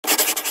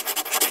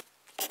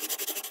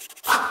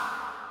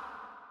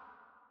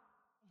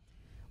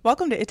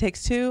Welcome to It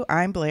Takes Two.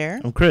 I'm Blair.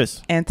 I'm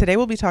Chris. And today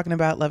we'll be talking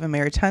about Love and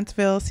Marriage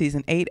Huntsville,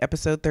 Season 8,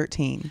 Episode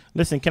 13.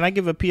 Listen, can I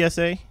give a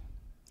PSA?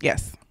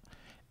 Yes.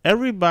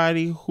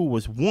 Everybody who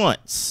was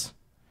once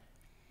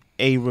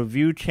a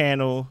review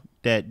channel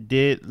that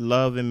did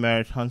Love and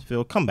Marriage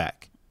Huntsville, come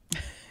back.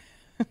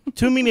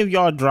 Too many of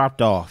y'all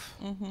dropped off,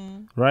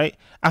 right?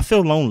 I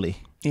feel lonely.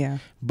 Yeah.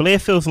 Blair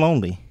feels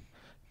lonely.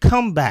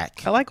 Come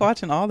back. I like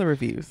watching all the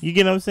reviews. You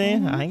get what I'm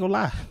saying? I ain't gonna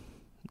lie.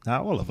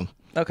 Not all of them.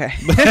 Okay.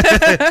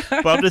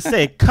 But I'm just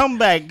saying, come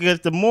back, because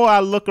the more I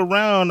look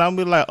around, I'll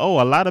be like,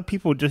 oh, a lot of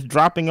people just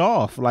dropping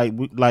off. Like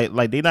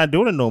they're not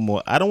doing it no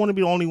more. I don't want to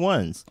be the only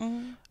ones.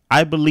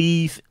 I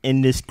believe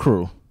in this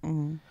crew.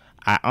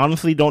 I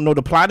honestly don't know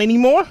the plot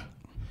anymore.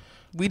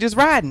 We just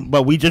riding.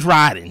 But we just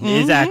riding.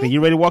 Exactly.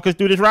 You ready to walk us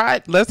through this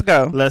ride? Let's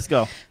go. Let's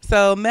go.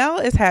 So Mel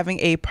is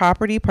having a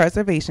property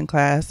preservation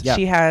class. Yep.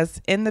 She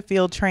has in the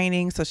field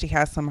training, so she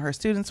has some of her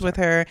students with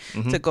her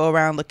to go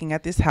around looking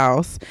at this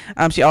house.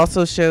 She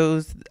also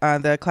shows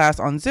the class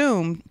on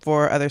Zoom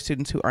for other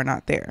students who are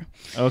not there.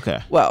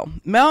 Okay. Well,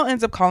 Mel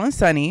ends up calling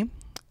Sunni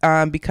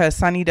because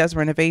Sunni does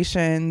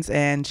renovations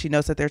and she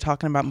knows that they're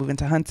talking about moving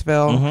to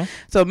Huntsville.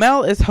 So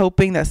Mel is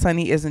hoping that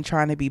Sunni isn't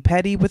trying to be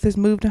petty with his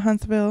move to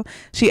Huntsville.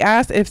 She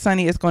asked if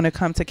Sunni is going to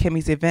come to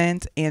Kimmi's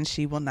event, and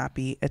she will not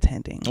be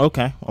attending.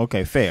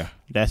 Okay. Fair.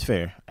 That's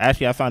fair.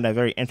 Actually, I found that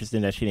very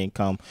interesting that she didn't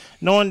come,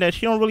 knowing that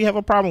she don't really have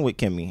a problem with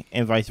Kimmi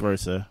and vice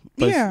versa.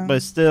 But,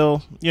 but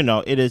still,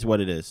 it is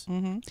what it is.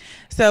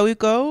 So we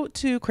go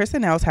to Chris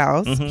and Nell's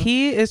house.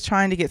 He is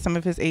trying to get some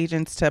of his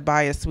agents to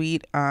buy a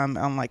suite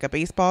on like a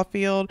baseball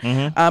field.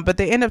 But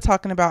they end up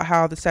talking about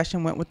how the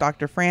session went with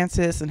Dr.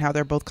 Francis and how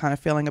they're both kind of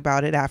feeling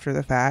about it after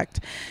the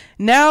fact.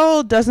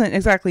 Nell doesn't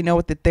exactly know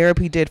what the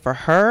therapy did for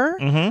her.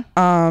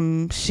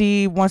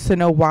 She wants to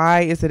know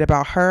why is it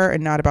about her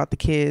and not about the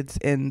kids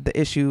and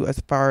the issue as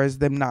far as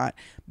them not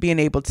being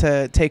able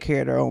to take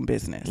care of their own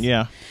business.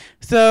 Yeah.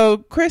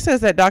 So Chris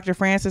says that Dr.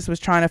 Francis was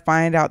trying to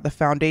find out the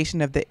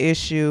foundation of the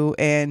issue,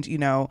 and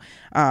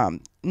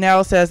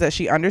Nell says that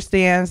she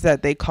understands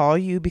that they call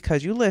you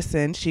because you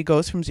listen. She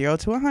goes from 0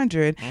 to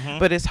 100,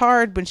 but it's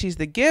hard when she's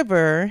the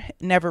giver,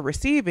 never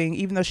receiving,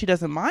 even though she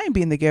doesn't mind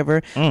being the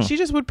giver. She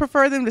just would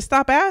prefer them to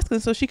stop asking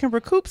so she can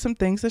recoup some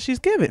things that she's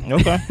given.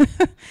 Okay.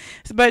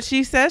 But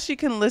she says she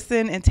can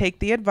listen and take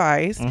the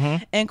advice.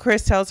 And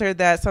Chris tells her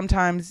that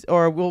sometimes,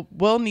 or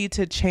we'll need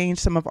to change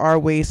some of our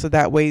ways so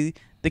that way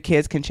the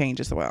kids can change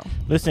as well.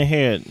 Listen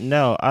here,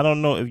 Nell, I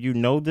don't know if you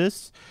know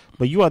this,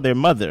 but you are their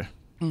mother.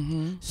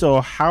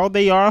 So how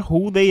they are,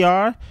 who they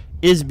are,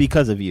 is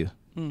because of you.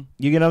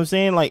 You get what I'm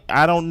saying? Like,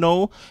 I don't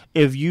know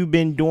if you've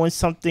been doing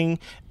something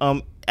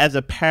as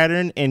a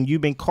pattern and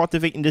you've been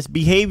cultivating this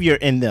behavior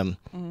in them,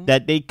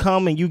 that they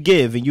come and you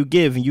give and you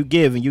give and you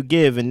give and you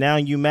give, and now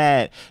you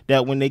mad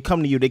that when they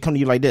come to you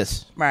like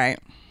this. Right.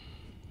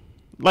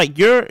 Like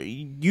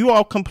you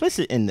are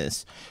complicit in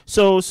this.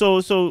 So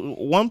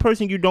one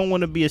person you don't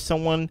want to be is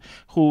someone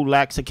who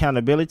lacks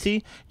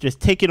accountability. Just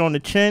take it on the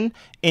chin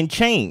and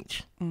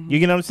change. You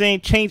get what I'm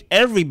saying? Change.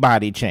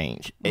 Everybody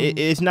change.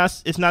 It's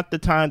not the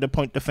time to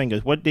point the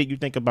fingers. What did you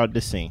think about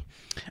this scene?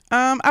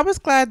 I was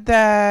glad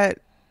that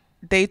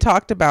they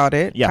talked about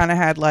it. Kind of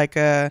had like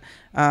a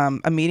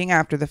meeting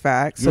after the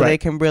fact, so they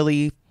can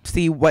really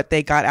see what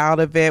they got out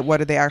of it. What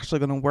are they actually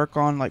going to work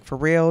on, like for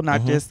real,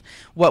 not just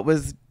what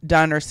was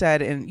done or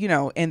said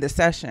in the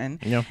session.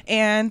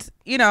 And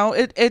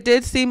it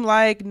did seem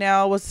like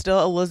Nell was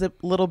still a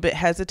little bit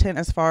hesitant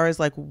as far as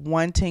like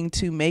wanting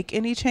to make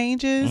any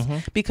changes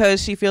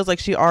because she feels like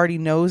she already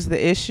knows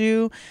the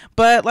issue.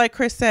 But like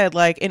Chris said,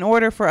 like in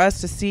order for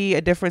us to see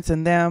a difference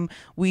in them,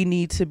 we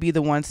need to be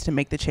the ones to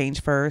make the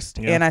change first.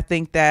 And I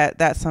think that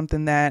that's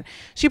something that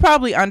she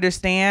probably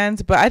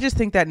understands, but I just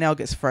think that Nell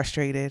gets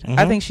frustrated.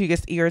 I think she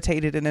gets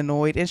irritated and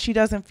annoyed, and she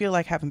doesn't feel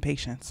like having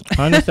patience.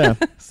 I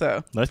understand.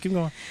 So let's keep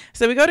going.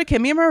 So we go to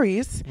Kimmi and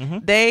Maurice.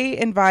 They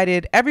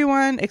invited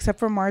everyone except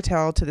for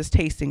Martell to this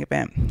tasting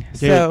event.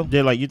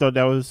 They're like, you thought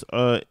that was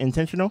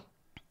intentional?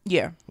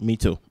 Yeah. Me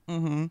too.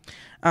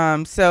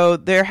 So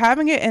they're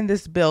having it in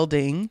this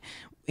building,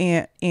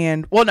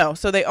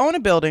 so they own a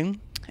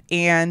building,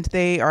 and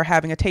they are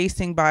having a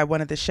tasting by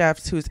one of the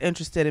chefs who's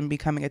interested in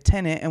becoming a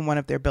tenant in one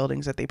of their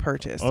buildings that they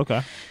purchased.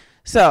 Okay.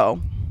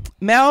 So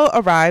Mel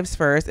arrives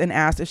first and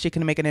asks if she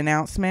can make an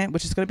announcement,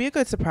 which is going to be a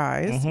good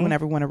surprise when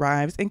everyone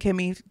arrives, and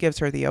Kimmi gives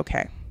her the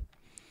okay.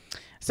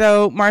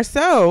 So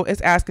Marsau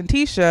is asking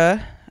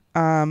Tisha,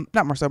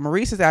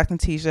 Maurice is asking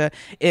Tisha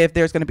if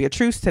there's going to be a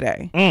truce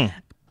today.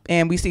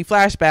 And we see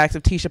flashbacks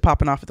of Tisha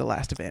popping off at the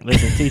last event.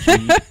 Listen,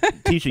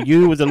 Tisha,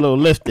 you was a little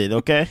lifted,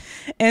 okay?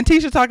 And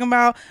Tisha talking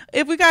about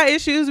if we got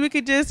issues, we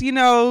could just,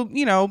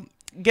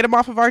 get them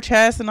off of our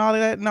chest and all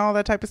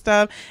that type of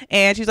stuff.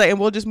 And she's like, and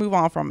we'll just move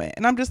on from it.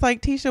 And I'm just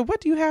like, Tisha,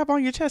 what do you have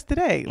on your chest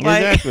today?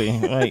 Exactly.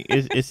 Like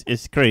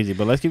it's crazy,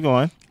 but let's keep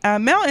going.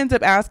 Mel ends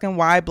up asking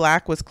why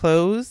Black was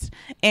closed.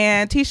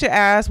 And Tisha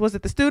asked, was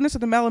it the students or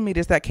the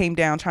millimeters that came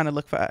down trying to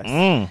look for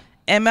us?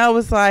 And Mel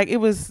was like, it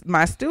was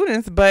my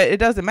students, but it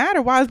doesn't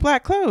matter. Why is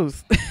Black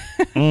closed?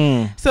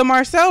 So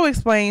Marsau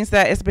explains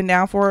that it's been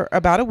down for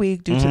about a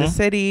week due to the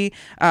city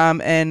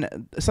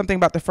and something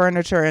about the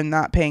furniture and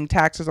not paying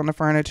taxes on the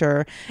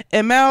furniture.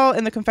 And Mel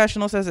in the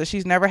confessional says that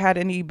she's never had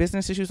any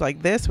business issues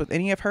like this with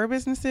any of her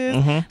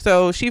businesses.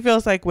 So she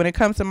feels like when it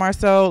comes to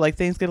Marsau, like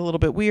things get a little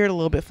bit weird, a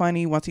little bit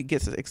funny once he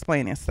gets to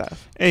explaining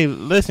stuff. Hey,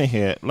 listen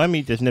here. Let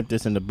me just nip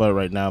this in the bud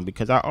right now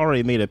because I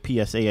already made a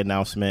PSA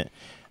announcement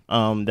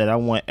that I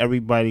want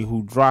everybody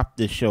who dropped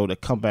this show to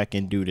come back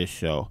and do this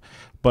show.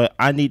 But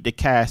I need the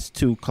cast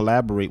to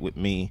collaborate with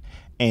me,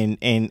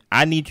 and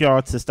I need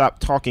y'all to stop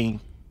talking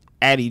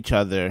at each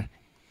other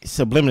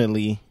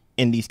subliminally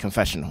in these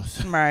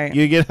confessionals. Right.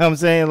 You get what I'm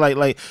saying?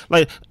 Like,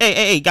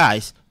 hey,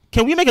 guys,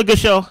 can we make a good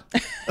show?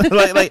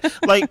 like,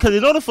 because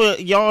in order for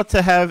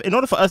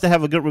us to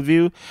have a good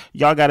review,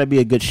 y'all got to be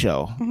a good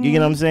show. You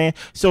get what I'm saying?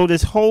 So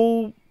this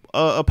whole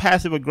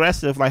passive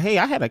aggressive, like, hey,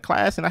 I had a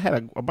class and I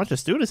had a bunch of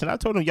students and I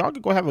told them y'all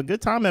could go have a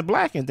good time at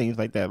Black and things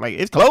like that. Like,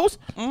 it's close.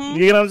 You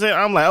know what I'm saying?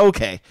 I'm like,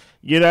 okay,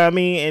 you know what I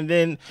mean?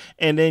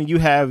 And then you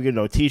have,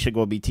 Tisha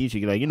go be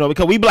Tisha, like,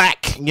 because we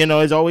Black,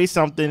 it's always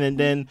something. And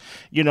then,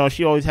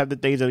 she always have the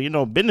things of,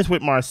 business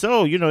with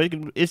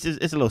Marsau, it's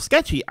a little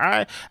sketchy.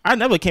 I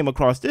never came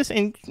across this,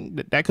 and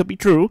that could be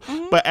true.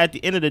 But at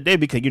the end of the day,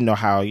 because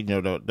how,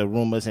 the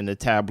rumors and the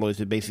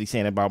tabloids are basically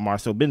saying about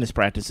Marsau business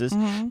practices.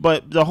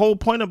 But the whole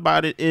point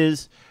about it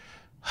is,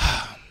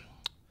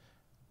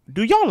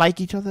 do y'all like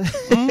each other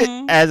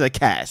as a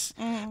cast?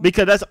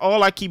 Because that's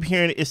all I keep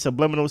hearing is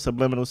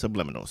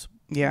subliminals.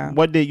 Yeah.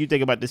 What did you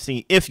think about this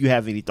scene, if you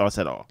have any thoughts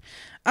at all?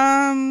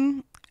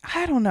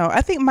 I don't know.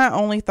 I think my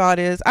only thought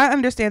is I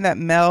understand that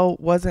Mel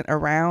wasn't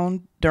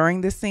around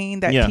during the scene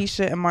that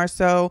Tisha and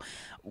Marsau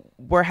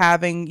were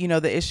having,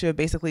 the issue of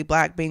basically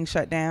Black being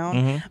shut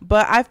down.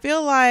 But I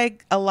feel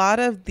like a lot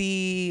of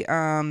the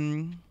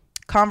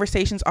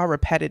conversations are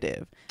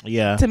repetitive.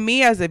 Yeah. To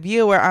me as a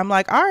viewer, I'm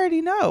like, I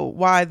already know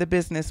why the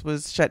business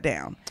was shut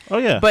down. Oh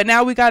yeah. But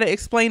now we got to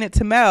explain it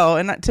to Mel,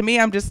 and to me,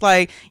 I'm just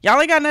like, y'all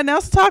ain't got nothing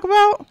else to talk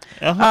about.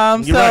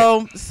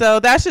 So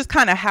that's just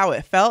kind of how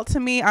it felt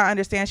to me. I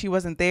understand she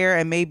wasn't there,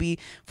 and maybe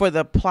for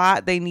the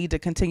plot they need to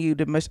continue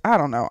to. I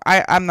don't know.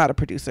 I'm not a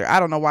producer.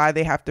 I don't know why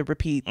they have to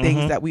repeat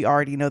things that we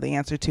already know the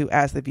answer to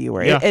as the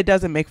viewer. Yeah. It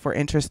doesn't make for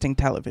interesting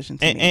television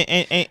to me.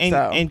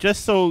 And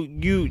just so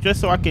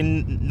I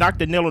can knock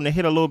the nail on the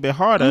head a little bit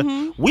harder,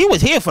 we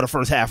was here for the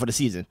first half of the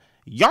season.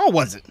 Y'all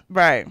wasn't.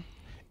 Right.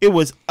 It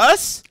was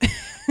us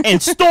and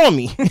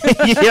Stormi.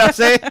 You know what I'm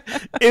saying?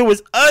 It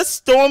was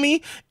us,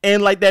 Stormi,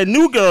 and like that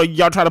new girl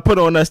y'all try to put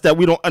on us that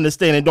we don't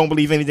understand and don't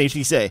believe anything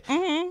she say.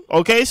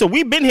 Okay, so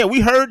we've been here.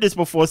 We heard this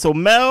before. So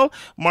Mel,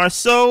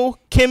 Marsau,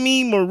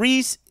 Kimmi,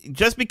 Maurice,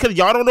 just because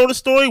y'all don't know the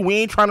story, we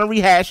ain't trying to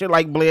rehash it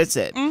like Blair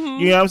said.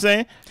 You know what I'm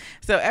saying?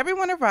 So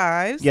everyone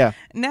arrives. Yeah.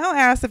 Now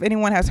asks if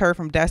anyone has heard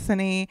from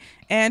Destiny.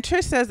 And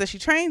Trish says that she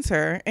trains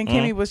her. And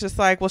Kimmi was just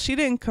like, well, she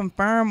didn't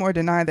confirm or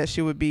deny that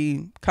she would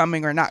be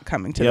coming or not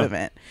coming to the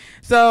event.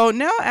 So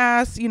Nell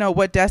asks,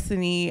 what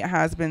Destiny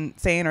has been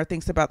saying or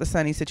thinks about the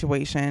Sunni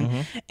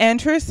situation. And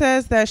Trish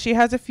says that she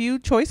has a few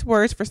choice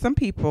words for some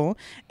people.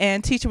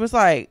 And Tisha was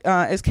like,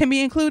 is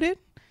Kimmi included?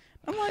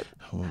 I'm like,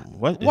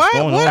 what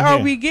are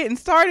we getting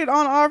started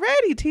on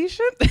already, Tisha?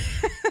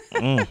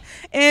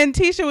 And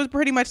Tisha was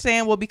pretty much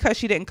saying, well, because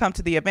she didn't come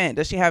to the event,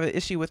 does she have an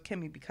issue with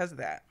Kimmi because of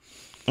that?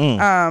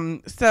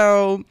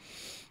 So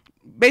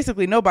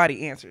basically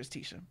nobody answers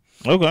Tisha.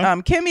 Okay.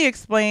 Kimmi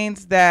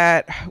explains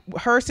that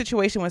her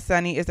situation with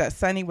Sunni is that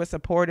Sunni was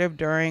supportive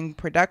during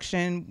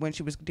production when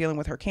she was dealing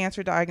with her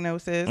cancer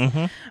diagnosis.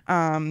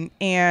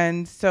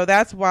 And so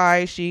that's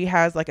why she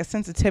has like a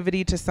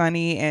sensitivity to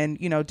Sunni and,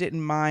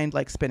 didn't mind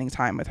like spending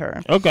time with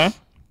her. Okay.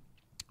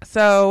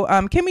 So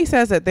Kimmi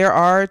says that there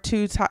are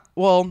two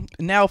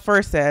Nell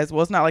first says,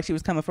 well, it's not like she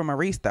was coming for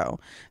Maurice though.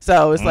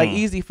 So it's like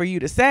easy for you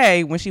to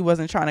say when she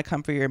wasn't trying to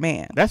come for your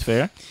man. That's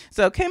fair.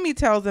 So Kimmi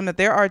tells them that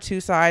there are two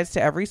sides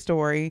to every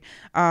story.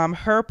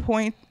 Her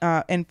point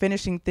in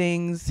finishing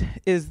things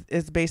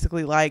is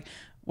basically like,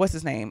 what's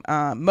his name?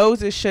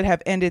 Moses should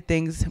have ended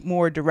things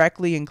more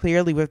directly and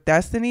clearly with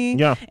Destiny.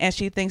 Yeah. And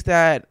she thinks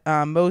that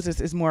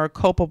Moses is more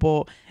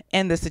culpable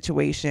in the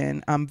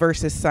situation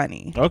versus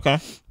Sunni. Okay.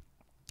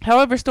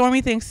 However,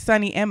 Stormi thinks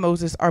Sunni and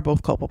Moses are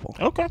both culpable.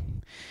 Okay.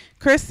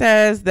 Chris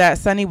says that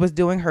Sunni was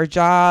doing her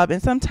job, and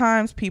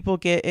sometimes people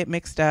get it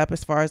mixed up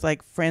as far as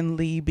like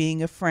friendly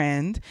being a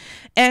friend.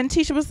 And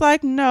Tisha was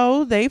like,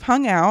 no, they've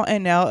hung out,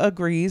 and Nell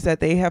agrees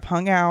that they have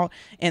hung out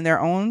in their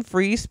own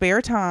free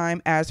spare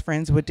time as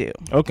friends would do.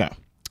 Okay.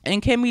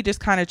 And Kimmi just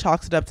kind of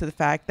chalks it up to the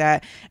fact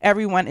that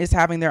everyone is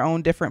having their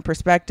own different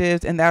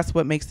perspectives, and that's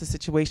what makes the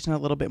situation a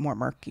little bit more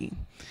murky.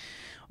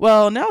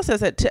 Well, Nell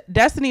says that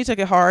Destiny took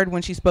it hard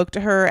when she spoke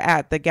to her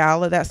at the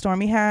gala that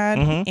Stormi had.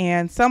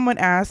 And someone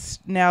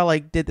asked Nell,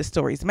 like, did the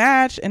stories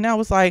match? And Nell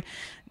was like,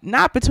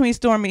 not between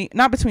Sunni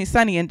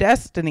and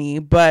Destiny,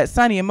 but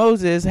Sunni and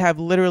Moses have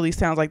literally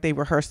sounds like they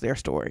rehearsed their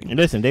story. And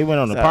listen, they went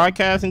on the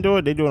podcast and do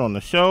it. They do it on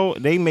the show.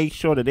 They make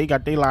sure that they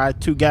got their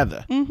lives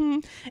together.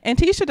 And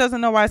Tisha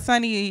doesn't know why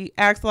Sunni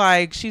acts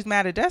like she's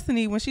mad at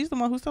Destiny when she's the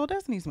one who stole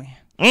Destiny's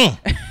man.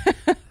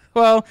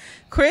 Well,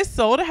 Chris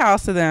sold a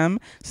house to them,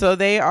 so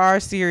they are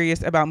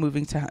serious about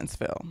moving to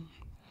Huntsville.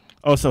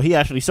 Oh, so he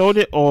actually sold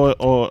it,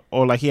 or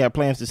like he had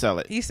plans to sell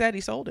it? He said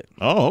he sold it.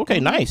 Oh, okay,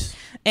 nice.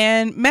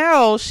 And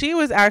Mel, she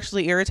was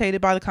actually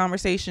irritated by the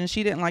conversation.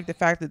 She didn't like the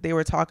fact that they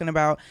were talking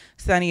about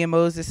Sunni and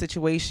Moses'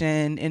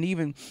 situation, and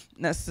even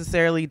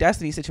necessarily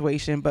Destiny's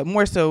situation, but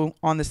more so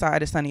on the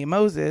side of Sunni and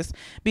Moses,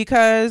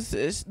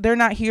 because they're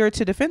not here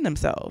to defend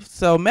themselves.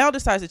 So Mel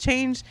decides to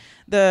change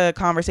the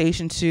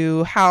conversation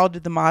to how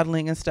did the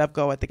modeling and stuff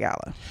go at the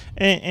gala.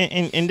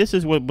 And this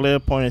is what Blair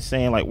Point is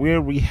saying. Like,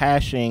 we're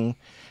rehashing.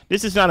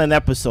 This is not an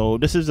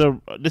episode. This is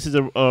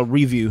a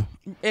review.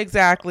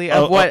 Exactly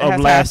of what has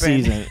last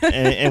happened. season,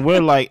 and we're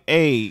like,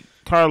 hey,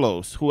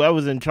 Carlos,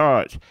 whoever's in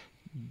charge,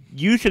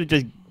 you should have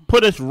just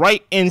put us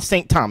right in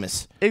St.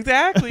 Thomas.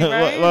 Exactly,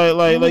 right?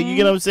 like you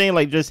get what I'm saying?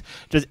 Like, just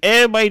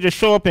everybody just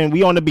show up and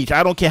we on the beach.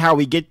 I don't care how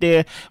we get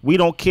there. We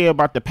don't care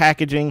about the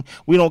packaging.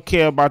 We don't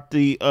care about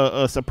the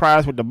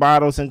surprise with the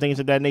bottles and things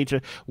of that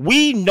nature.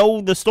 We know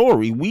the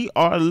story. We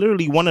are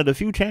literally one of the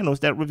few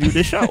channels that review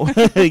this show.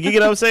 You get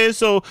what I'm saying?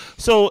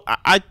 So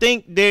I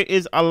think there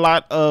is a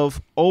lot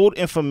of old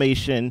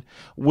information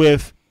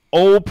with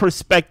old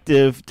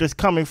perspective just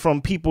coming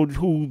from people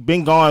who've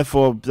been gone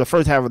for the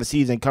first half of the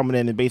season, coming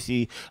in and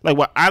basically like,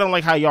 well, I don't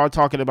like how y'all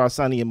talking about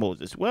Sunni and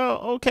Moses. Well,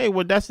 okay,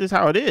 well, that's just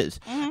how it is.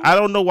 I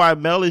don't know why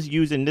Mel is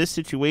using this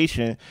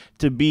situation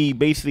to be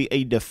basically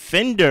a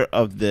defender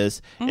of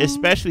this,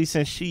 especially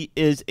since she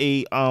is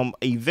a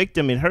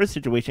victim in her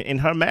situation, in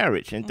her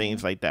marriage and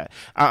things like that.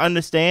 I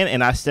understand,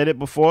 and I said it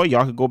before,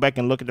 y'all could go back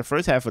and look at the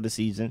first half of the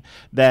season,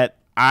 that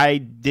I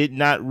did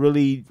not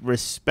really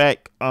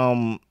respect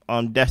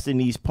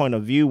Destiny's point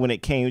of view when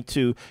it came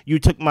to, you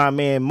took my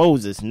man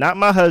Moses, not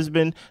my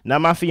husband,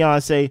 not my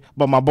fiance,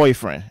 but my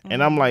boyfriend.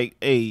 And I'm like,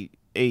 hey,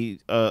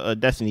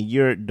 Destiny,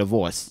 you're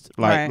divorced.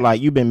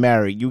 Like you've been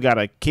married, you got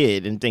a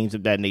kid and things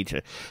of that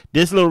nature.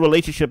 This little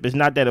relationship is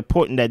not that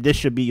important that this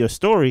should be your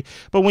story.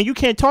 But when you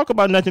can't talk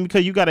about nothing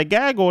because you got a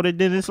gag order,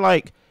 then it's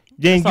like,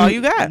 then all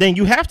you got. Then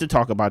you have to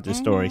talk about this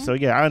story. So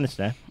yeah, I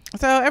understand.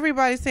 So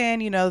everybody's saying,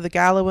 the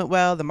gala went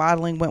well, the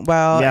modeling went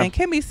well. Yeah. And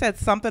Kimmi said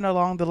something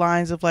along the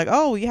lines of like,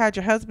 oh, you had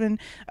your husband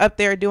up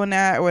there doing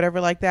that or whatever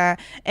like that.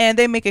 And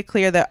they make it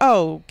clear that,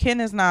 oh, Ken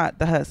is not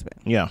the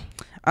husband. Yeah.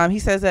 He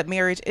says that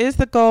marriage is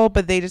the goal,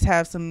 but they just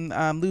have some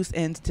loose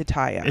ends to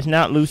tie up. It's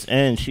not loose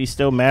ends. She's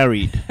still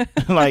married.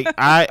 Like,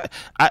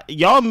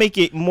 y'all make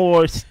it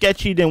more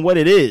sketchy than what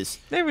it is.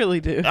 They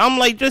really do. I'm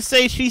like, just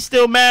say she's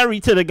still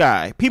married to the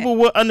guy. People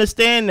will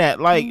understand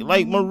that.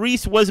 Like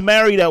Maurice was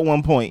married at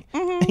one point.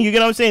 You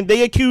get what I'm saying?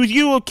 They accuse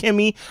you of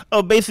Kimmi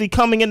of basically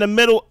coming in the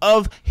middle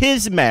of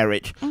his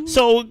marriage.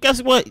 So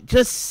guess what?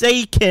 Just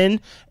say,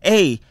 Ken,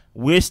 hey,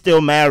 we're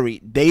still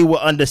married. They will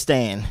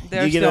understand.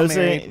 They're you get still what I'm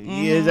married.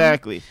 saying? Yeah,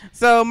 exactly.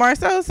 So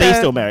Marsau says they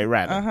still married,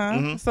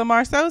 rather. So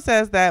Marsau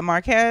says that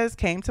Marquez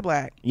came to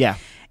Black. Yeah.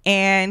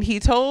 And he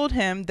told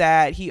him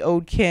that he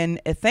owed Ken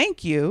a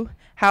thank you.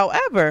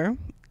 However,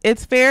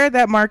 it's fair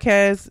that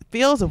Marquez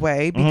feels a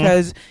way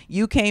because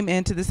you came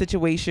into the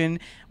situation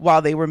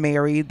while they were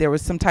married. There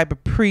was some type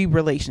of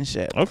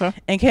pre-relationship. Okay.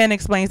 And Ken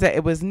explains that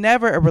it was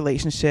never a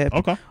relationship.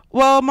 Okay.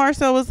 Well,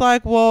 Marsau was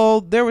like,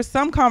 well, there was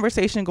some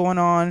conversation going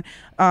on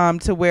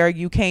to where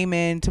you came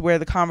in to where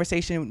the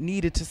conversation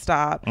needed to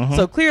stop.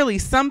 So clearly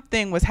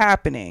something was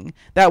happening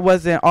that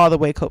wasn't all the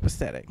way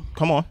copacetic.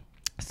 Come on.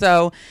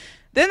 So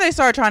then they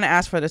started trying to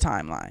ask for the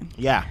timeline.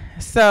 Yeah.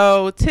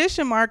 So Tisha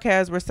and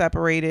Marquez were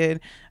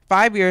separated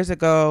 5 years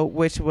ago,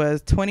 which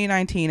was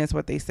 2019 is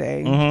what they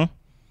say.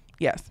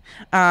 Yes.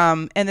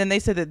 And then they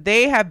said that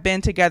they have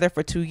been together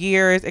for 2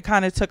 years. It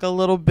kind of took a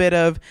little bit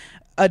of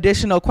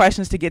additional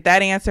questions to get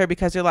that answer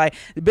because you're like,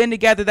 been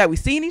together that we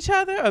seen each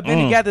other or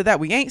been together that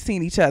we ain't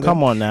seen each other?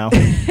 Come on now.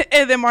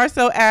 And then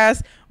Marsau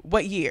asked,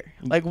 what year?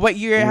 Like what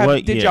year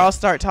did y'all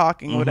start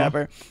talking,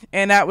 whatever?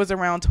 And that was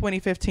around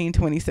 2015,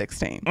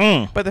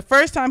 2016. But the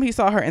first time he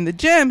saw her in the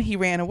gym, he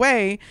ran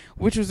away,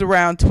 which was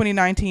around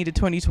 2019 to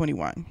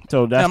 2021.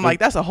 So that's like,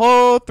 that's a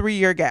whole 3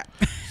 year gap.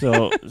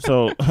 So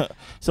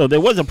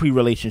there was a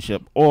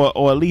pre-relationship or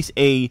at least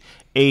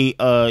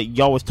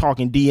y'all was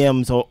talking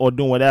DMs or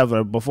doing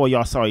whatever before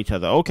y'all saw each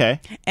other.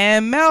 Okay.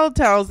 And Mel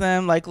tells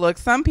them, like, look,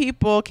 some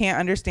people can't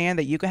understand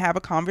that you can have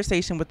a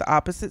conversation with the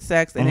opposite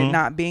sex and it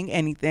not being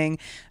anything.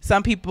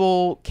 Some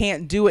people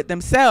can't do it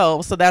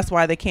themselves, so that's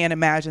why they can't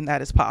imagine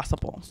that is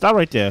possible. Stop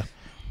right there.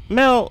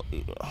 Mel,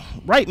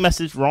 right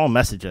message, wrong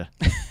messenger.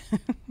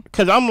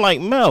 Because I'm like,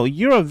 Mel,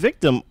 you're a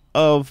victim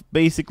of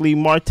basically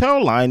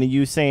martell line and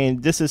you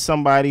saying this is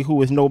somebody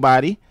who is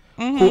nobody.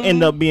 Who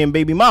end up being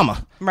baby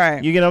mama.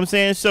 Right. You get what I'm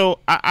saying? So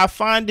I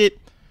find it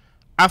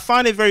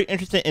very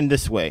interesting in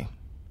this way.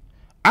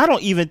 I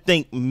don't even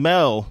think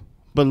Mel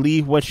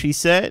believed what she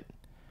said,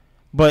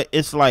 but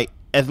it's like,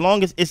 as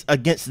long as it's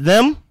against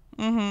them,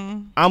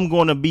 I'm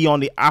going to be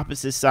on the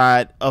opposite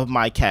side of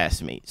my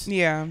castmates.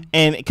 Yeah.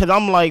 And because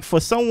I'm like,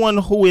 for someone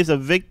who is a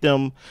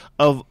victim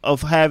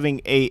of having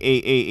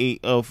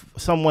of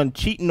someone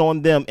cheating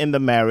on them in the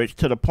marriage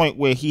to the point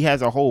where he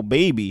has a whole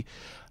baby,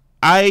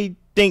 I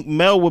think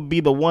Mel would be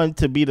the one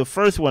to be the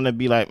first one to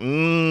be like,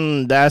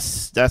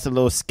 that's a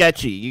little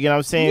sketchy. You get what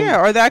I'm saying?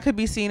 Yeah, or that could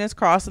be seen as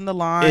crossing the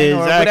line, or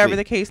whatever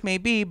the case may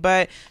be.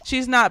 But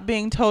she's not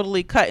being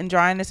totally cut and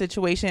dry in the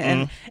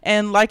situation.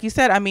 And like you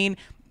said, I mean,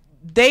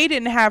 they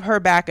didn't have her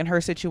back in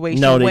her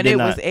situation when it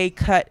was a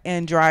cut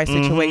and dry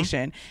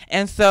situation.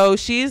 And so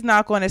she's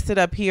not going to sit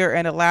up here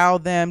and allow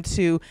them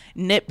to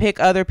nitpick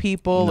other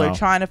people or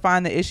trying to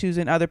find the issues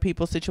in other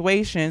people's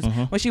situations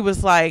when she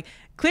was like,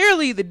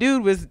 clearly the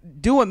dude was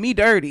doing me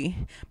dirty,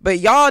 but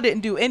y'all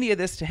didn't do any of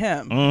this to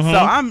him. So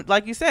I'm,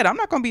 like you said, I'm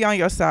not going to be on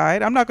your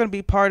side. I'm not going to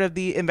be part of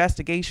the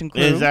investigation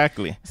crew.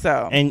 Exactly.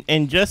 So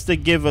and just to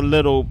give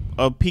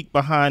a peek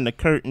behind the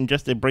curtain,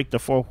 just to break the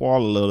fourth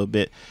wall a little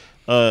bit,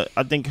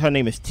 I think her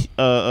name is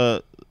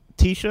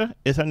Tisha.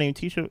 Is her name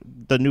Tisha?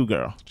 The new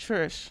girl.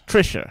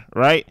 Tricia,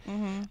 right?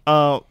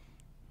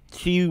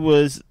 She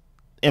was,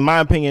 in my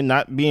opinion,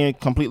 not being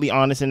completely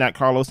honest in that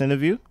Carlos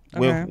interview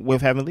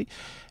with Heavenly.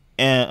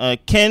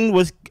 And Ken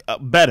was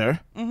better.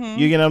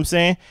 You get what I'm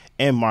saying?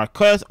 And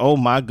Marquez, oh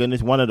my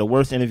goodness, one of the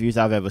worst interviews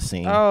I've ever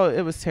seen. Oh,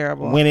 it was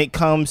terrible. When it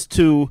comes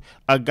to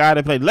a guy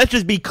that played, let's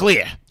just be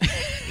clear.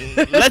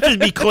 Let's just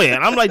be clear.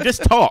 And I'm like,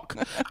 just talk.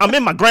 I'm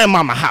in my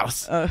grandmama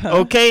house.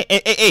 Okay?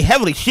 And, hey,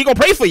 Heavenly, she gonna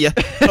pray for you.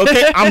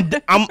 Okay?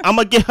 I'm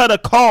gonna get her to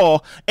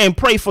call and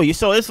pray for you.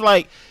 So it's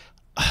like,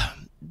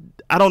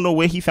 I don't know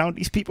where he found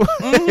these people.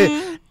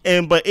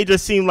 But it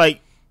just seemed like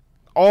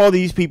all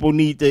these people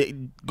need to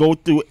go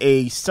through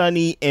a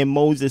Sunni and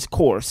Moses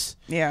course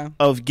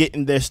of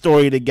getting their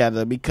story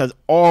together, because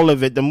all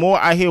of it, the more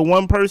I hear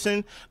one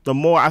person, the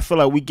more I feel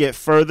like we get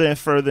further and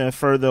further and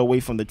further away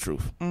from the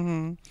truth.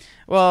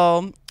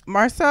 Well,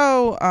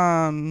 Marsau,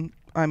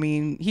 I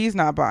mean, he's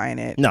not buying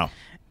it. No.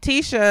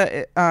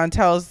 Tisha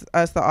tells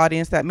us, the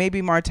audience, that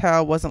maybe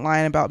Martell wasn't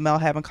lying about Mel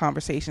having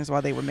conversations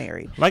while they were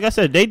married. Like I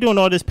said, they doing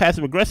all this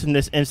passive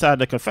aggressiveness inside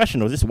the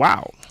confessionals. It's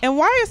wild. And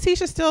why is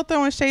Tisha still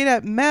throwing shade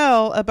at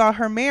Mel about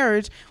her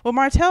marriage when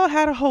Martell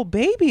had a whole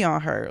baby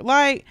on her?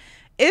 Like,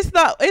 it's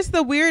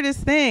the weirdest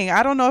thing.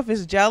 I don't know if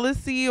it's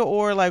jealousy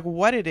or like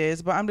what it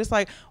is, but I'm just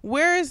like,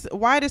 why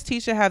does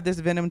Tisha have this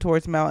venom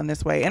towards Mel in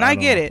this way? And I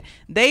get it.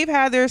 They've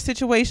had their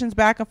situations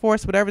back and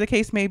forth, whatever the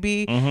case may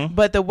be,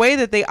 but the way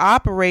that they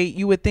operate,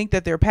 you would think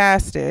that they're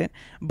past it.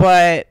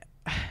 But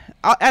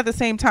at the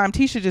same time,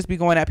 Tisha just be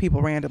going at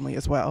people randomly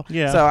as well.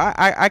 Yeah. So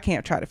I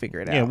can't try to figure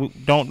it out. Yeah,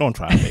 don't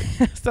try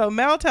it. So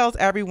Mel tells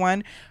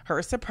everyone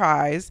her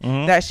surprise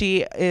that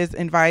she is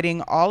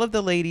inviting all of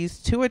the ladies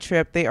to a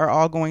trip. They are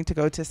all going to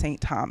go to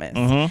St. Thomas.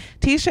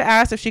 Tisha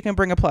asks if she can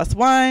bring a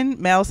 +1.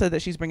 Mel said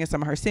that she's bringing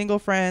some of her single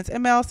friends,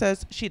 and Mel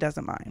says she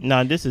doesn't mind.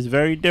 Now, this is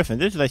very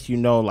different. This lets you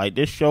know, like,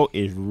 this show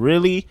is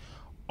really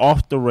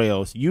off the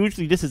rails.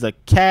 Usually, this is a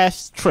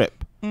cast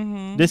trip.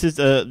 This is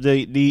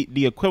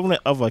the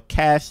equivalent of a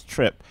cast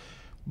trip,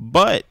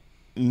 but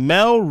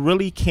Mel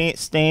really can't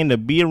stand to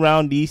be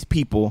around these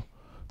people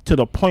to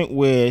the point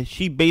where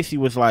she basically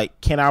was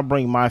like, can I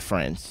bring my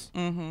friends?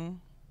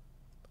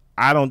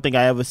 I don't think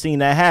I ever seen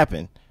that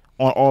happen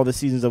on all the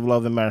seasons of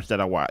Love and Marriage that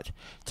I watch,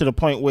 to the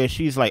point where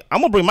she's like, I'm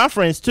gonna bring my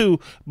friends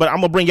too, but I'm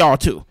gonna bring y'all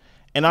too.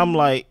 And I'm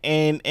like,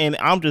 and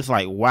I'm just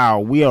like,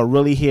 wow, we are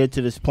really here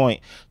to this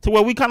point to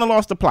where we kind of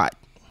lost the plot.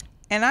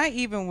 And I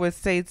even would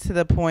say, to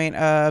the point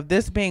of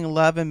this being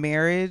Love and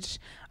Marriage,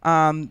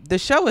 the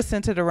show is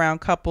centered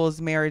around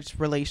couples' marriage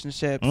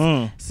relationships.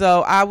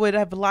 So I would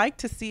have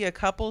liked to see a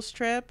couples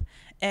trip,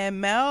 and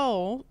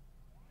Mel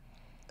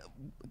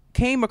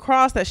came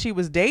across that she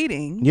was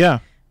dating. Yeah.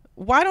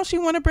 Why don't she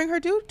want to bring her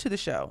dude to the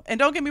show? And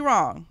don't get me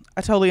wrong,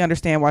 I totally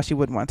understand why she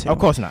wouldn't want to. Of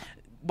course not.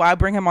 Why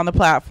bring him on the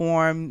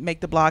platform, make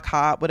the block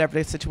hot, whatever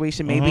the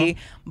situation may be.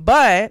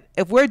 But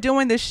if we're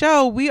doing this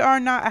show, we are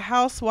not a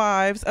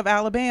Housewives of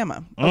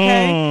Alabama.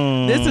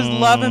 Okay? This is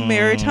Love and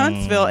Marriage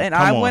Huntsville, and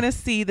I want to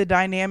see the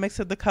dynamics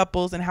of the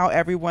couples and how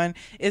everyone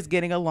is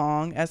getting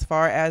along as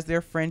far as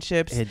their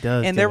friendships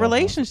and their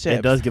relationships.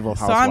 It does give off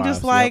Housewives. So I'm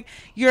just like,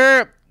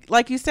 you're,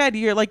 like you said,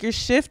 you're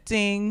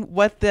shifting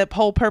what the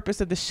whole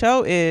purpose of the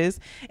show is.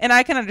 And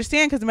I can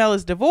understand, because Mel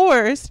is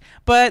divorced,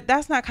 but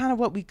that's not kind of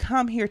what we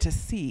come here to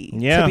see,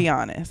 to be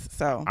honest.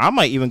 So I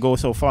might even go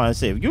so far and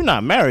say, if you're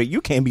not married,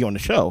 you can't be on the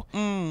show.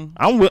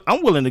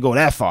 I'm willing to go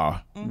that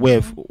far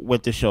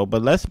with the show,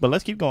 but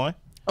let's keep going.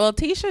 Well,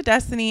 Tisha,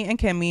 Destiny, and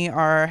Kimmi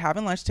are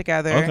having lunch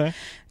together. Okay.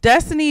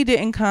 Destiny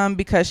didn't come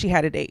because she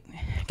had a date.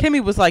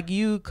 Kimmi was like,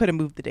 you could have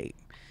moved the date.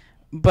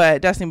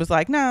 But Destiny was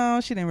like, no,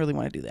 she didn't really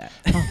want to do that.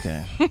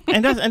 Okay.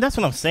 and that's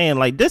what I'm saying.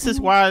 Like, this is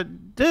why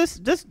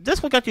this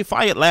what got you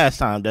fired last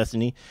time,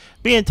 Destiny.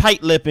 Being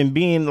tight-lipped and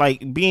being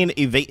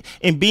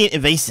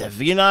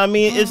evasive. You know what I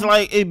mean? It's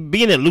like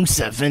being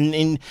elusive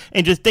and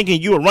just thinking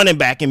you were running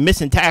back and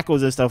missing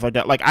tackles and stuff like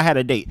that. Like, I had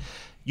a date.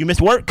 You missed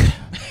work?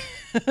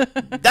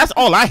 That's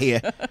all I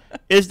hear.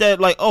 Is that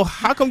like, oh,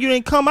 how come you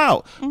didn't come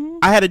out?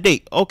 I had a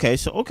date. Okay,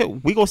 so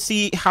we gonna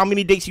see how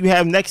many dates you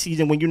have next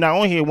season when you're not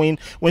on here. When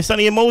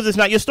Sunni and Moses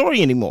not your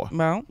story anymore.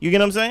 Well, you get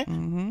what I'm saying?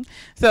 Mm-hmm.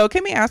 So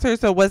Kimmi asked her,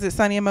 so was it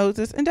Sunni and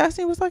Moses? And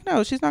Destiny was like,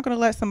 no, she's not gonna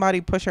let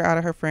somebody push her out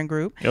of her friend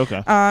group.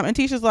 Okay. And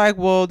Tisha's like,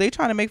 well, they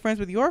trying to make friends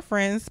with your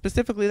friends,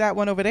 specifically that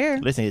one over there.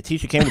 Listen,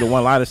 Tisha came with the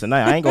one line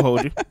tonight. I ain't gonna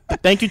hold you.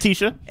 Thank you,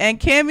 Tisha. And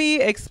Kimmi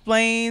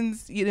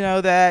explains,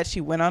 that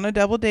she went on a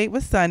double date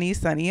with Sunni.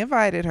 Sunni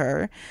invited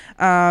her.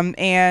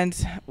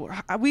 And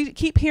we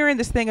keep hearing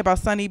this thing about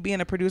Sunni being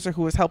a producer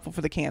who was helpful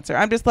for the cancer.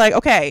 I'm just like,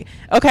 okay.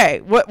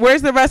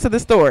 Where's the rest of the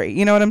story?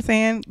 You know what I'm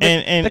saying?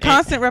 The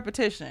constant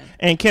repetition.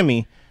 And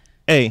Kimmi,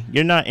 hey,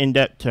 you're not in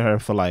debt to her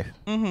for life.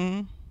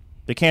 Mm-hmm.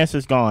 The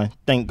cancer's gone.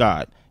 Thank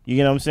God. You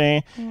get what I'm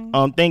saying?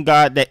 Mm-hmm. Thank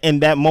God that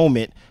in that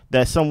moment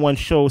that someone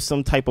shows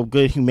some type of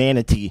good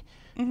humanity.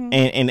 Mm-hmm.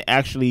 And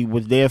actually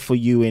was there for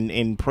you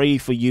and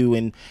prayed for you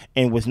and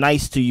was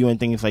nice to you and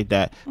things like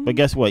that. Mm-hmm. But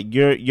guess what?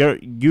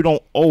 You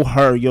don't owe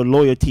her your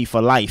loyalty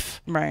for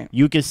life. Right.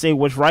 You can say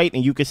what's right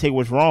and you can say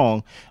what's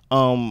wrong.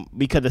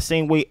 Because the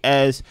same way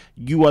as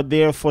you are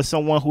there for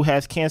someone who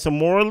has cancer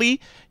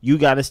morally, you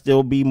got to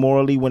still be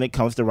morally when it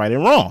comes to right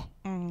and wrong.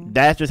 Mm-hmm.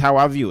 That's just how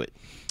I view it.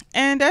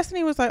 And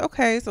Destiny was like,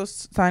 okay, so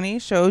Sunni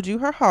showed you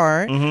her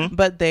heart, mm-hmm.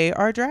 but they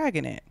are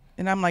dragging it.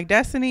 And I'm like,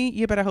 Destiny,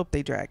 you better hope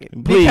they drag it.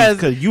 Please,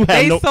 because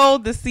they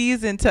sold the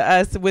season to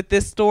us with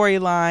this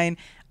storyline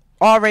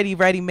already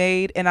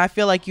ready-made, and I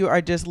feel like you are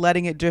just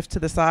letting it drift to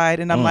the side.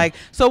 And I'm like,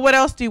 so what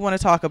else do you want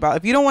to talk about?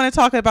 If you don't want to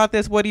talk about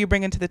this, what are you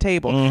bringing to the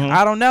table? Mm-hmm.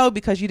 I don't know,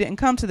 because you didn't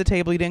come to the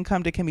table. You didn't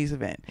come to Kimmi's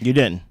event. You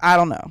didn't. I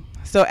don't know.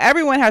 So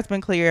everyone has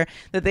been clear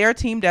that they are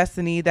Team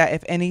Destiny, that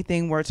if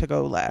anything were to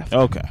go left.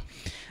 Okay.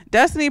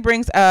 Destiny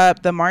brings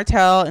up the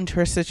Martell and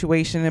Trish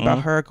situation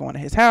about her going to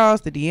his house,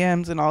 the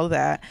DMs and all of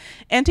that.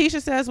 And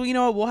Tisha says, well, you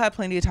know what? We'll have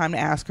plenty of time to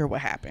ask her what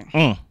happened.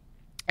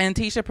 And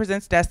Tisha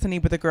presents Destiny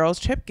with a girl's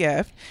trip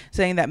gift,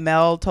 saying that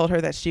Mel told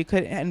her that she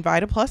could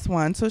invite a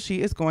 +1, so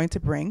she is going to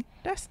bring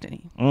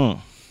Destiny.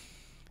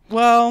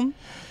 Well,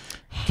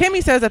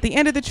 Kimmi says at the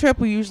end of the trip,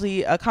 we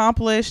usually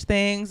accomplish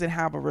things and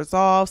have a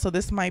resolve. So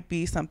this might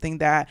be something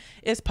that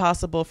is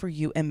possible for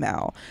you and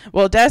Mel.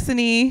 Well,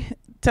 Destiny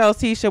tells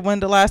Tisha, when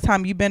the last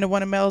time you've been to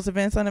one of Mel's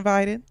events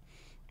uninvited?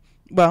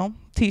 Well,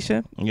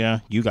 Tisha. Yeah,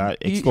 you got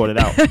escorted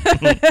out.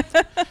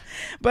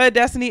 But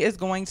Destiny is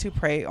going to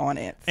pray on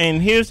it.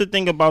 And here's the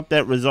thing about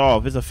that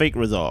resolve. It's a fake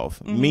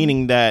resolve,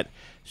 meaning that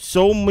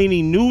so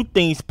many new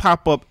things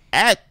pop up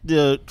at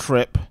the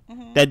trip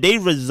that they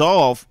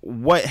resolve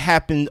what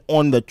happened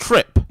on the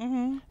trip.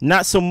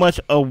 Not so much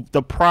of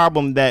the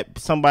problem that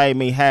somebody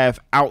may have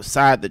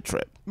outside the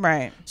trip.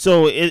 Right.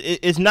 So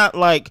it's not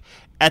like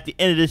at the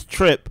end of this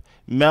trip,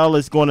 Mel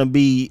is going to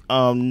be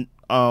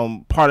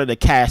part of the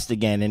cast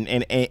again,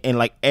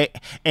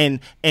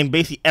 and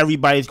basically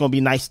everybody's going to be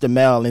nice to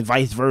Mel and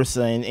vice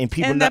versa, and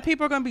people that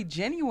people are going to be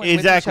genuine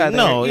exactly with each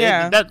other. No,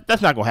 yeah.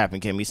 That's not going to happen,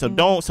 Kimmi. So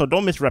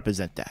don't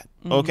misrepresent that.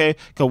 Okay,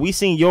 because we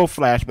seen your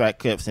flashback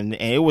clips and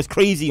it was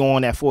crazy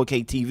on that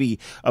 4K TV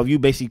of you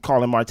basically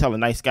calling Martell a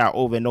nice guy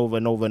over and over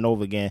and over and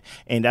over again,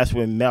 and that's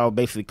when Mel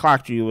basically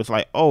clocked you. It was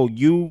like, oh,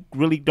 you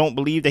really don't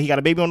believe that he got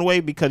a baby on the way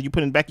because you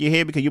put it in the back of your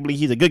head because you believe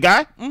he's a good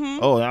guy?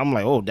 Oh, I'm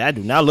like, oh, that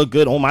do not look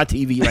good on my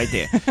TV right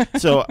there.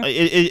 So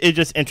it's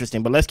just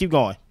interesting, but let's keep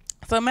going.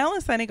 So Mel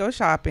and Sunni go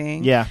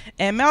shopping. Yeah.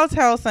 And Mel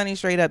tells Sunni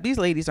straight up, these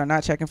ladies are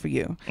not checking for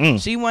you.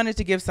 She wanted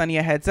to give Sunni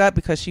a heads up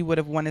because she would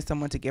have wanted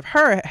someone to give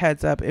her a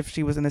heads up if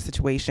she was in a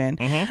situation.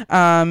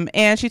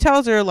 And she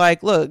tells her,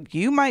 like, look,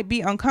 you might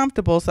be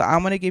uncomfortable, so I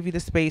want to give you the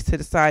space to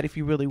decide if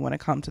you really want to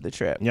come to the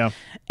trip. Yeah.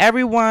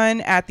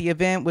 Everyone at the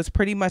event was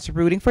pretty much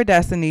rooting for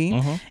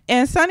Destiny.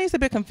 And Sunni's a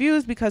bit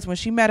confused because when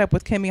she met up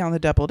with Kimmi on the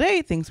double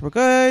date, things were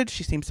good.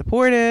 She seemed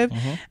supportive.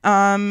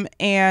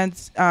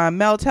 And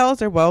Mel tells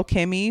her, well,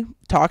 Kimmi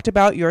talked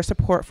about your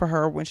support for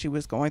her when she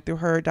was going through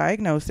her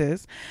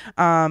diagnosis.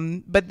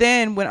 But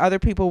then when other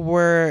people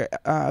were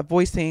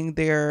voicing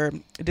their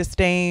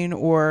disdain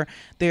or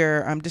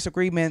their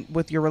disagreement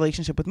with your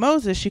relationship with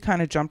Moses, she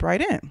kind of jumped right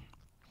in.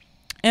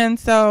 And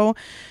so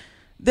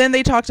then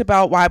they talked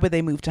about why would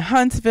they move to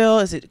Huntsville?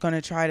 Is it going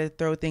to try to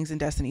throw things in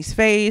Destiny's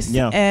face?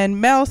 Yeah. And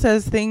Mel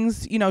says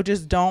things,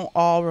 just don't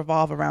all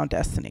revolve around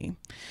Destiny.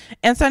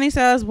 And Sunni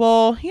says,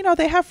 well,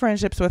 they have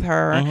friendships with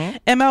her.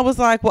 And Mel was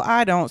like, well,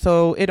 I don't,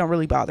 so it don't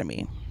really bother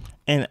me.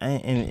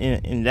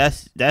 And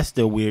that's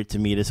still weird to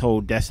me, this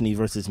whole Destiny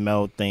versus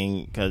Mel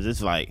thing, because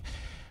it's like,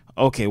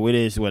 okay, well, it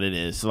is what it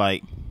is.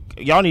 Like,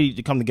 y'all need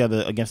to come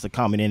together against a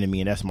common enemy,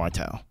 and that's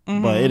Martell.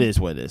 But it is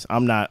what it is.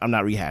 I'm not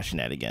rehashing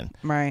that again.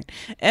 Right.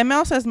 And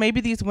Mel says maybe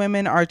these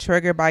women are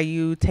triggered by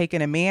you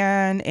taking a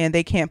man and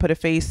they can't put a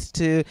face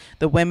to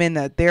the women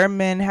that their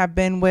men have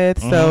been with,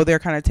 so they're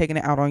kind of taking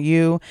it out on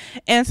you.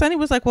 And Sunni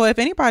was like, well, if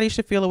anybody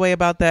should feel a way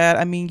about that,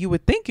 I mean, you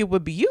would think it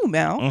would be you,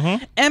 Mel.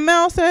 And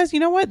Mel says, you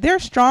know what, they're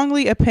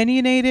strongly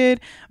opinionated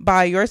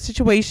by your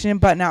situation,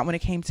 but not when it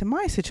came to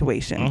my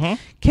situation.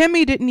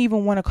 Kimmi didn't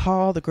even want to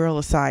call the girl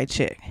a side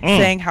chick,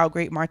 saying how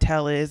great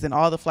Martell is and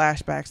all the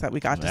flashbacks that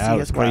we got to see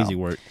as well. Crazy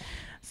work.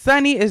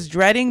 Sunni is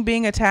dreading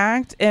being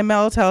attacked, and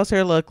Mel tells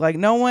her, look, like,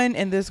 no one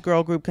in this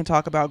girl group can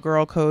talk about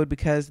girl code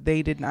because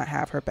they did not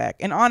have her back.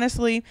 And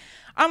honestly,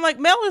 I'm like,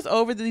 Mel is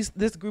over this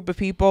group of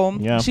people.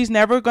 Yeah. She's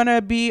never going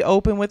to be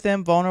open with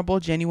them, vulnerable,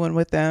 genuine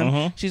with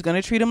them. She's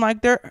going to treat them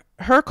like they're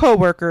her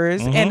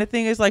coworkers. And the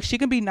thing is, like, she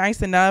can be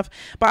nice enough,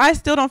 but I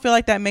still don't feel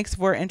like that makes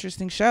for an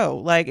interesting show.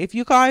 Like, if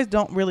you guys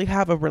don't really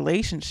have a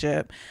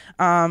relationship,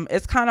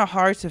 it's kind of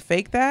hard to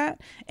fake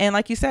that. And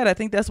like you said, I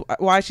think that's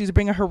why she's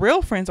bringing her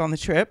real friends on the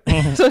trip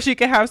so she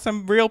can have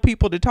some real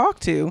people to talk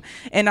to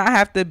and not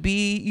have to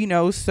be, you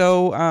know,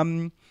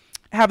 so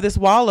have this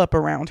wall up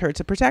around her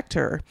to protect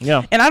her.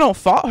 Yeah. And I don't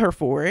fault her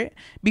for it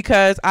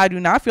because I do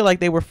not feel like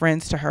they were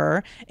friends to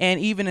her. And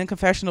even in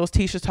confessionals,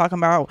 Tisha's talking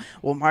about,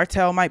 well,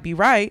 Martell might be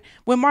right,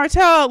 when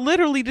Martell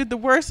literally did the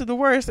worst of the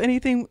worst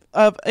anything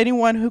of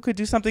anyone who could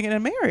do something in a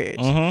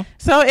marriage.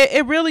 So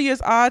it really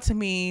is odd to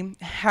me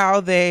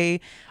how they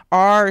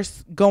are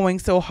going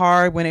so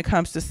hard when it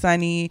comes to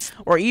Sunni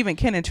or even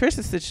Ken and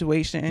Tricia's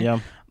situation. Yeah.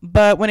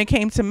 But when it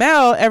came to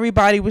Mel,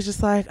 everybody was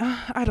just like,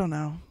 I don't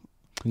know.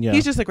 Yeah.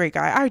 He's just a great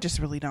guy. I just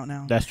really don't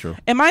know. That's true.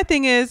 And my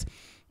thing is,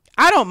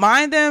 I don't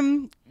mind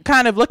them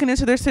kind of looking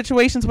into their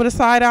situations with a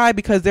side eye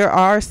because there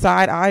are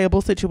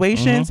side-eyeable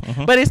situations,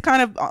 but it's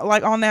kind of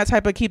like on that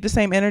type of keep the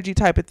same energy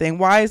type of thing.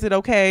 Why is it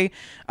okay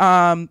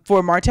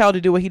for Martell to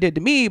do what he did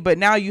to me, but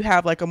now you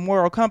have like a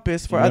moral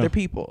compass for other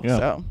people? Yeah.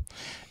 So,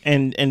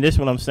 and this is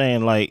what I'm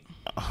saying, like,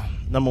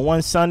 number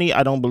one, Sunni,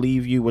 I don't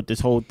believe you with this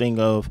whole thing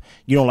of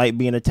you don't like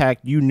being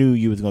attacked. You knew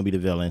you was gonna be the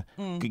villain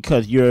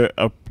because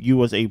you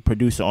was a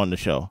producer on the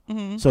show,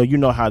 so you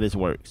know how this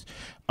works.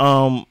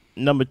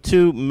 Number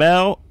two,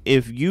 Mel,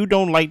 if you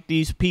don't like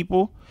these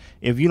people,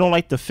 if you don't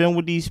like to film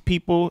with these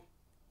people,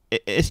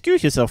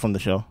 excuse yourself from the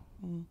show.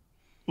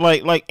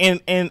 Like,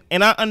 and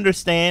I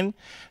understand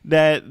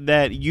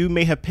that you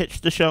may have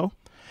pitched the show.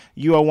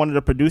 You are one of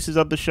the producers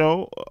of the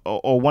show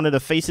or one of the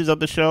faces of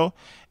the show.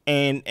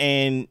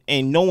 And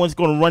no one's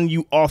going to run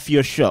you off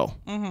your show.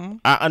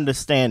 I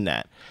understand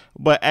that.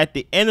 But at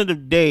the end of the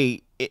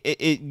day,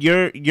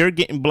 you're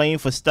getting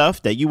blamed for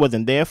stuff that you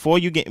wasn't there for.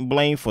 You're getting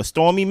blamed for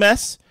Stormi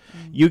mess.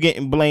 You're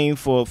getting blamed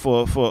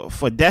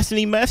for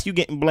Destiny mess. You're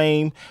getting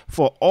blamed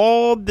for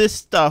all this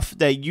stuff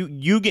that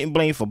you getting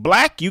blamed for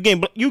black. You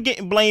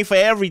getting blamed for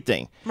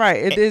everything.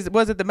 Right.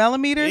 Was it the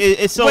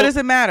millimeters? So, what does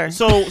it matter?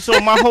 So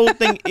my whole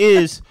thing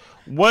is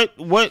what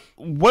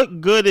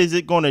good is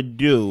it going to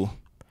do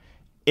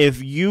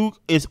if you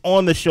is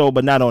on the show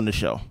but not on the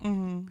show?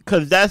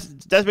 Because that's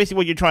basically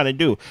what you're trying to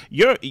do.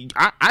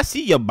 I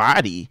see your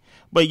body,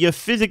 but you're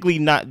physically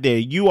not there.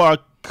 You are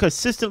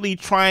consistently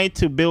trying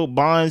to build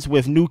bonds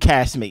with new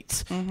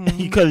castmates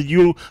because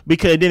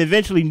then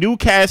eventually new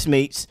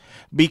castmates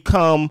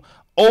become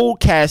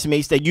old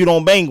castmates that you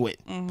don't bang with.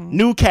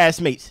 New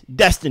castmates,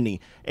 Destiny,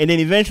 and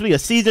then eventually a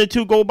season or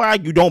two go by,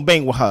 you don't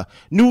bang with her.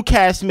 New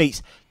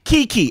castmates,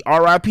 Kiki,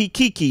 R.I.P.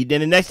 Kiki.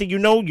 Then the next thing you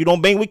know, you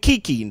don't bang with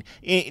Kiki.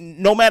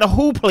 No matter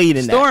who played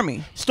in Stormi.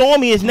 That.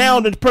 Stormi is now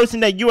the person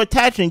that you're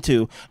attaching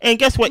to. And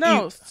guess what?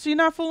 No, she's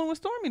not fooling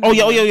with Stormi. Oh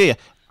yeah.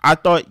 I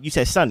thought you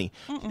said Sunni.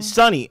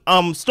 Sunni.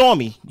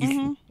 Stormi.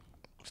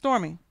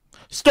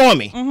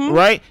 Stormi,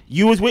 right?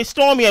 You was with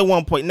Stormi at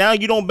one point. Now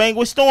you don't bang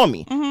with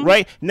Stormi,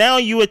 right? Now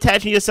you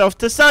attaching yourself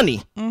to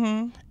Sunni.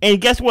 And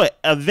guess what?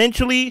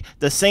 Eventually,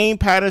 the same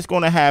pattern's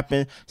going to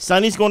happen.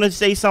 Sunni's going to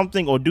say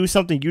something or do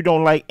something you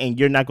don't like, and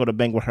you're not going to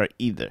bang with her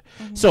either.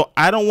 So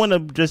I don't want to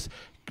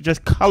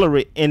just color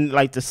it in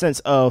like the sense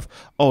of,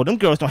 oh, them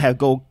girls don't have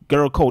girl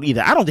code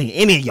either. I don't think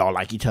any of y'all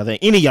like each other.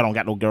 Any of y'all don't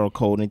got no girl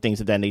code and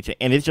things of that nature.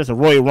 And it's just a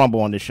Royal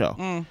Rumble on the show.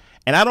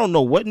 And I don't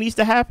know what needs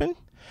to happen.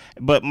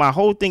 But my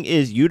whole thing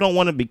is you don't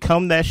want to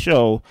become that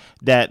show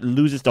that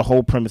loses the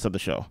whole premise of the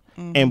show.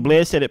 And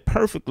Blair said it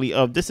perfectly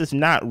of this is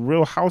not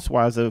Real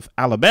Housewives of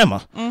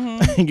Alabama.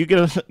 You get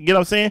what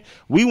I'm saying?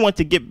 We want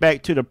to get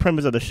back to the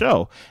premise of the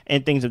show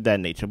and things of that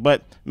nature.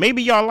 But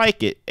maybe y'all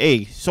like it.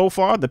 Hey, so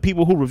far the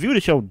people who review the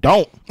show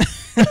don't.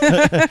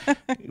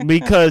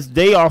 Because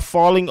they are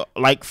falling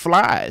like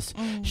flies.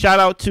 Shout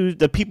out to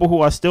the people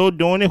who are still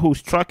doing it,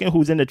 who's trucking,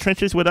 who's in the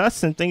trenches with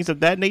us and things of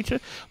that nature.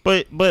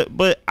 But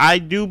I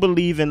do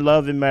believe in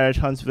Love and Marriage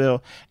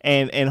Huntsville,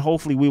 and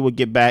hopefully we will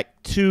get back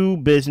to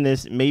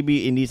business.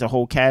 Maybe it needs a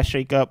whole cast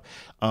shakeup.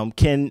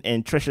 Ken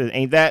and Tricia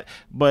ain't that,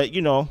 but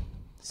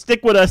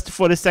stick with us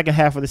for the second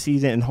half of the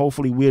season, and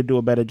hopefully we'll do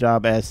a better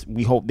job as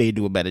we hope they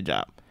do a better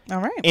job.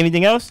 All right.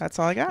 Anything else? That's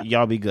all I got.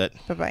 Y'all be good.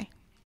 Bye-bye.